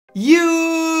It's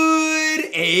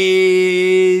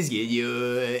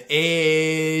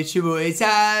your boy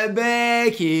Ty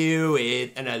back here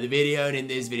with another video, and in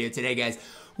this video today, guys,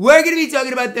 we're going to be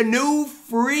talking about the new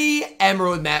free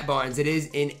Emerald Matt Barnes. It is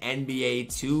in NBA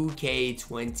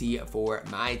 2K24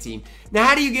 MyTEAM. Now,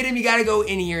 how do you get him? You got to go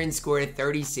in here and score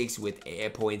 36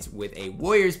 points with a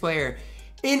Warriors player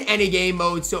in any game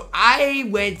mode. So I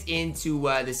went into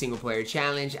the single player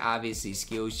challenge, obviously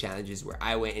skills challenges, where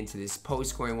I went into this post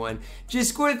scoring one,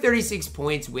 just scored 36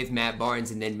 points with Matt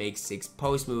Barnes and then make 6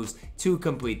 post moves to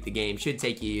complete the game. Should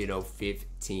take you,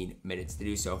 15 minutes to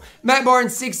do so. Matt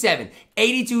Barnes, 6'7",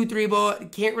 82 3 ball,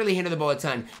 can't really handle the ball a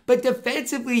ton, but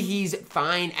defensively he's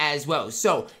fine as well.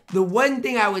 So the one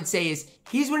thing I would say is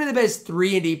he's one of the best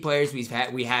 3-and-D players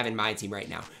we have in my team right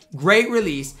now. Great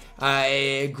release,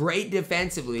 great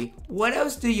defensively. What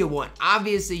else do you want?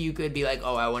 Obviously, you could be like,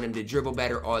 oh, I want him to dribble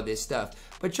better, all this stuff.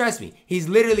 But trust me, he's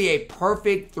literally a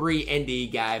perfect 3-and-D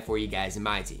guy for you guys in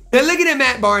my team. Now, looking at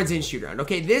Matt Barnes in shoot around.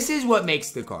 Okay, this is what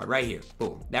makes the card right here.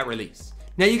 Boom, that release.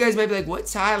 Now, you guys might be like, what,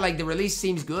 Ty? Like, the release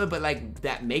seems good, but, like,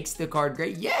 that makes the card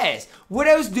great? Yes. What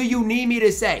else do you need me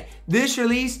to say? This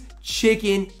release,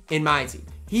 chicken in my team.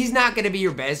 He's not going to be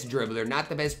your best dribbler, not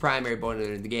the best primary ball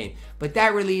handler in the game, but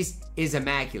that release is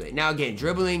immaculate. Now, again,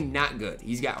 dribbling, not good.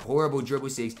 He's got horrible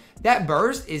dribble 6. That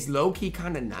burst is low-key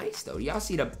kind of nice, though. Y'all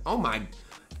see the, oh my,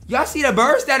 y'all see the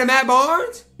burst out of Matt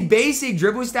Barnes? Basic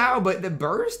dribble style, but the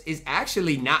burst is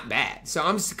actually not bad. So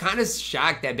I'm kind of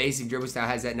shocked that basic dribble style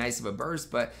has that nice of a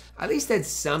burst, but at least that's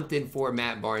something for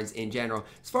Matt Barnes in general.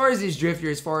 As far as his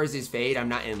drifter, as far as his fade, I'm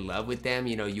not in love with them.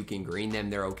 You can green them,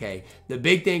 they're okay. The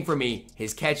big thing for me,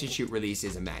 his catch and shoot release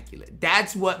is immaculate.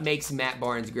 That's what makes Matt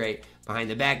Barnes great. Behind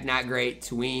the back, not great.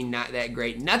 Tween, not that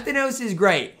great. Nothing else is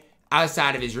great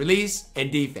outside of his release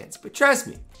and defense. But trust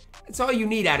me, that's all you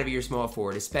need out of your small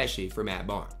forward, especially for Matt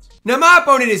Barnes. Now, my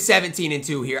opponent is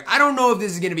 17-2 here. I don't know if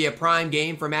this is going to be a prime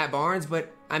game for Matt Barnes,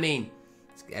 but, I mean,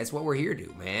 that's what we're here to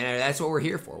do, man. That's what we're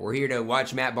here for. We're here to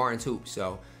watch Matt Barnes hoop.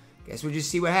 So, guess we'll just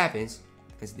see what happens.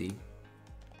 That's deep.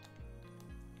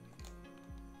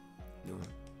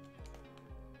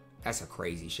 That's a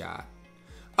crazy shot.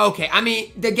 Okay, I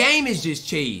mean, the game is just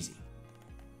cheesy.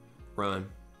 Run.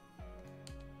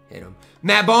 Hit him.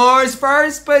 Matt Barnes'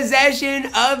 first possession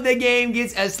of the game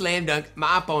gets a slam dunk.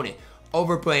 My opponent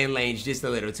overplaying lanes just a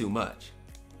little too much.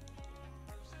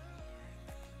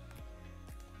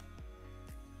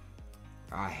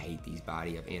 I hate these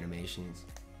body up animations.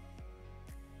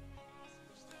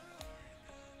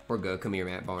 We're good. Come here,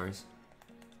 Matt Barnes.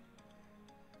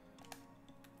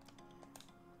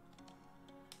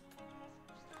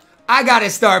 I gotta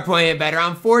start playing better.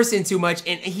 I'm forcing too much,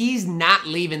 and he's not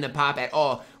leaving the pop at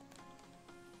all.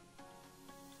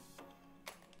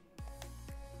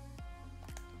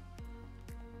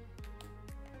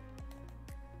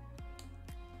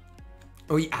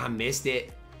 Oh, yeah, I missed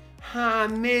it. I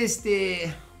missed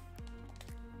it.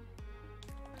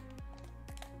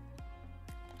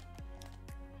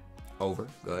 Over.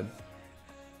 Good.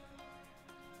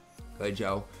 Good,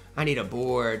 Joe. I need a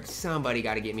board. Somebody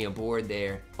got to get me a board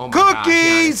there. Oh my gosh,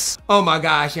 Giannis. Oh my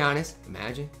gosh, Giannis.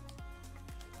 Imagine.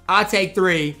 I'll take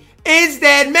 3.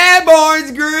 Instead, Matt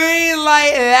Barnes, green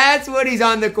light. That's what he's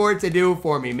on the court to do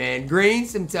for me, man. Green,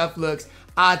 some tough looks.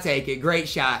 I'll take it. Great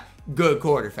shot. Good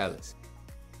quarter, fellas.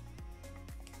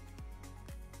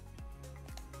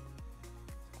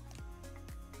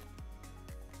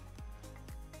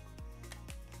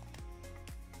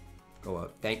 Go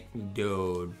up. Thank you,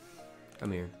 dude.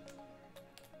 Come here.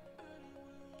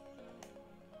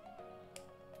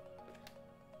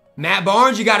 Matt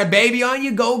Barnes, you got a baby on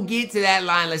you? Go get to that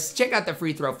line. Let's check out the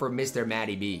free throw for Mr.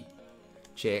 Matty B.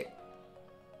 Check.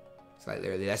 Slightly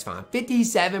early. That's fine.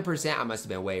 57%. I must have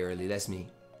been way early. That's me.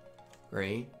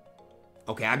 Green.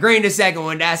 Okay, I greened the second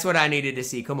one. That's what I needed to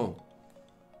see. Come on.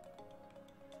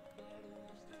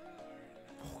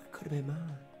 Oh, it could have been mine.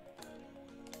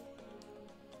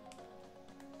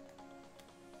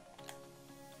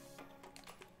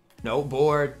 No,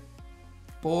 board.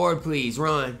 Board, please.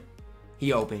 Run.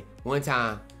 He open. One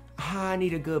time. I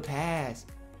need a good pass.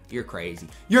 You're crazy.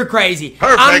 You're crazy.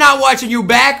 Perfect. I'm not watching you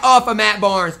back off of Matt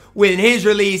Barnes when his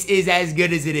release is as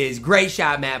good as it is. Great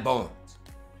shot, Matt Barnes.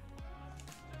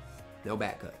 No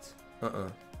back cuts.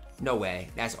 No way.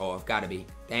 That's off. Gotta be.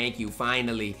 Thank you.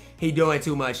 Finally. He doing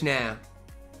too much now.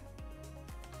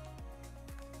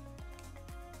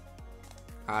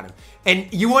 Got him.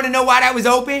 And you want to know why that was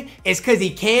open? It's because he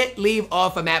can't leave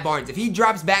off of Matt Barnes. If he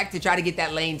drops back to try to get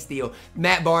that lane steal,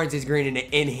 Matt Barnes is greening it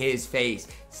in his face.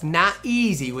 It's not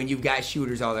easy when you've got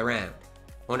shooters all around.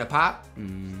 On a pop?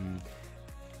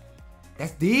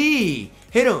 That's D.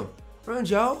 Hit him. Run,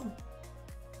 Joe.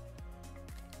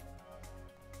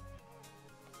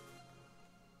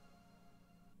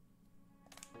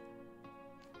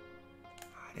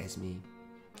 That's me.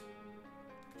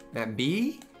 Matt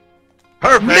B.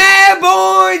 Perfect. Matt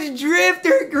Barnes,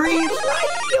 Drifter, green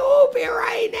light. He hoping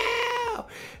right now.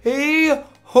 He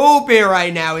hoping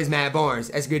right now is Matt Barnes.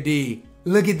 That's good D.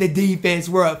 Look at the defense.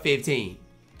 We're up 15.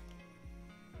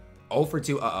 0 for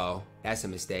 2. Uh-oh. That's a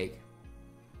mistake.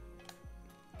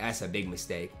 That's a big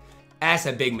mistake. That's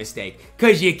a big mistake.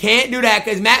 Because you can't do that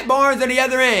because Matt Barnes on the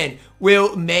other end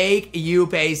will make you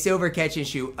pay silver catch and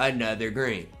shoot another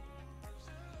green.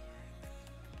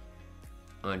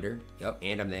 Under. Yep,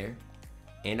 and I'm there.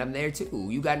 And I'm there too.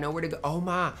 You got nowhere to go. Oh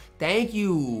my. Thank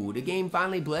you. The game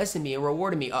finally blessing me and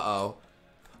rewarding me. Uh-oh.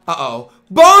 Uh-oh.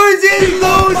 Barnes is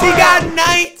loose. He got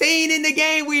 19 in the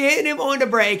game. We hit him on the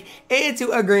break into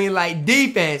a green light.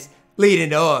 Defense leading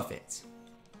the offense.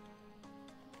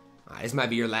 All right, this might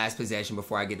be your last possession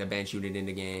before I get the bench unit in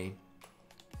the game.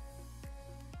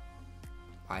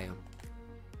 I am.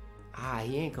 Ah,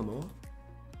 he ain't come on.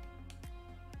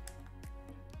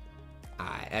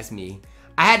 Alright, that's me.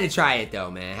 I had to try it though,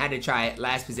 man. I had to try it.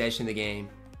 Last possession of the game.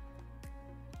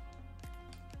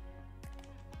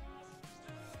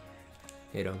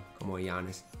 Hit him. Come on,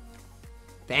 Giannis.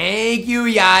 Thank you,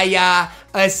 Yaya.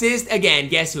 Assist again.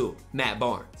 Guess who? Matt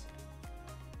Barnes.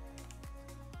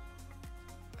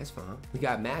 That's fine. We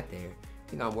got Matt there.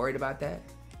 Think I'm worried about that?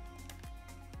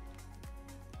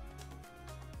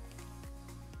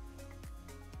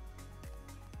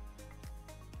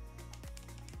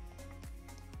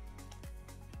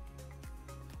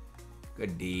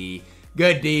 Good D.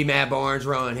 Good D, Matt Barnes.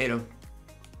 Run. Hit him.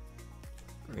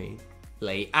 Green.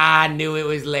 Late. I knew it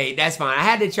was late. That's fine. I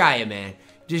had to try it, man.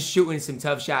 Just shooting some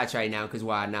tough shots right now, because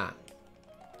why not?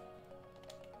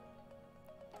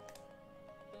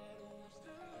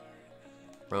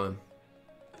 Run.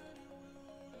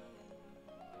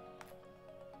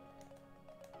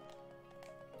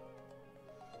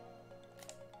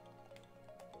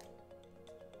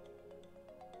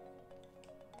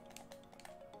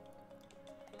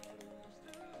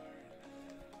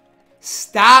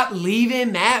 Stop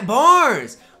leaving Matt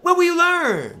Barnes. What will you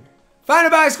learn? Final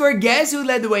box score, guess who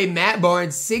led the way? Matt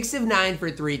Barnes, 6 of 9 for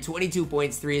 3, 22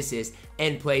 points, 3 assists,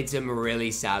 and played some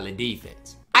really solid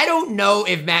defense. I don't know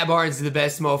if Matt Barnes is the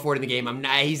best small forward in the game.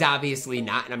 He's obviously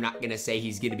not, and I'm not going to say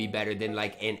he's going to be better than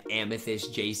like an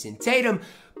amethyst Jason Tatum.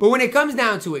 But when it comes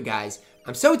down to it, guys,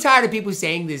 I'm so tired of people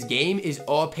saying this game is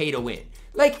all pay to win.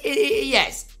 Like,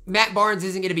 yes, Matt Barnes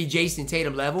isn't going to be Jason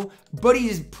Tatum level, but he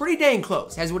is pretty dang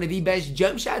close. Has one of the best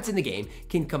jump shots in the game,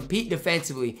 can compete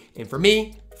defensively, and for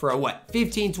me, for a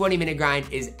 15-20 minute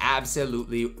grind is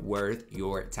absolutely worth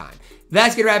your time.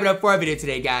 That's going to wrap it up for our video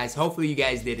today, guys. Hopefully you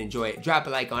guys did enjoy it. Drop a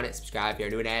like on it, subscribe if you're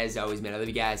new, and as always, man, I love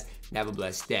you guys, and have a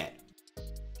blessed day.